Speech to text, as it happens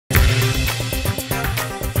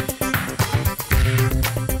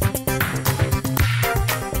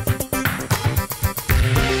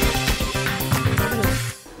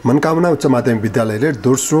मनकामना उच्च माध्यमिक विद्यालयले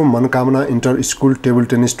दोस्रो Manakamana enter school table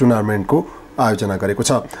tennis टुर्नामेन्टको आयोजना गरेको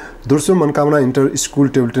छ। दोस्रो Manakamana enter school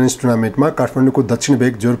table tennis टुर्नामेन्टमा काठमाडौँको दक्षिण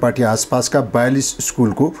भेग जोरपाटी आसपासका 42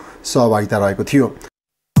 स्कुलको सहभागिता रहेको थियो।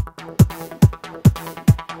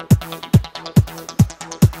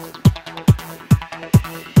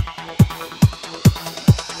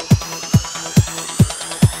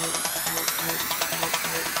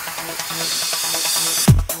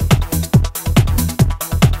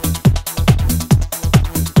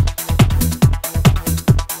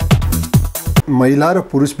 महिला र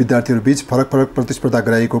पुरुष विद्यार्थीहरूबीच फरक प्रतिस्पर्धा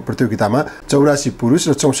गराइएको प्रतियोगितामा 84 पुरुष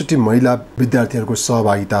र 64 महिला विद्यार्थीहरूको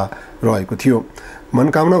सहभागिता रहेको थियो।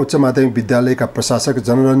 मनकामना उच्च माध्यमिक विद्यालयका प्रशासक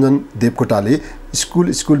जनरञ्जन देवकोटाले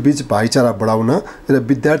स्कुलबीच भाइचारा बढाउन र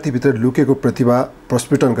विद्यार्थीभित्र लुकेको प्रतिभा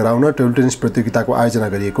प्रस्फुटन गराउन टेबल टेनिस प्रतियोगिताको आयोजना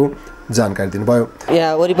गरिएको जानकारी दिनुभयो।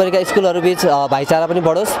 यहाँ वरिपरिका स्कुलहरूबीच भाइचारा पनि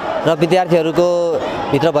बढोस् र विद्यार्थीहरूको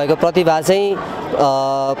भित्र भएको प्रतिभा चाहिँ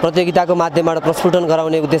प्रतियोगिताको माध्यमबाट प्रस्फुटन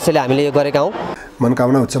गराउने उद्देश्यले हामीले यो गरेका हौं।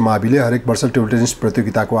 मनकामना उच्च माविले हरेक वर्ष टेबल टेनिस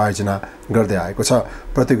प्रतियोगिताको आयोजना गर्दै आएको छ।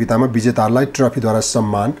 प्रतियोगितामा विजेताहरूलाई ट्रफीद्वारा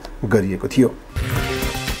सम्मान गरिएको थियो।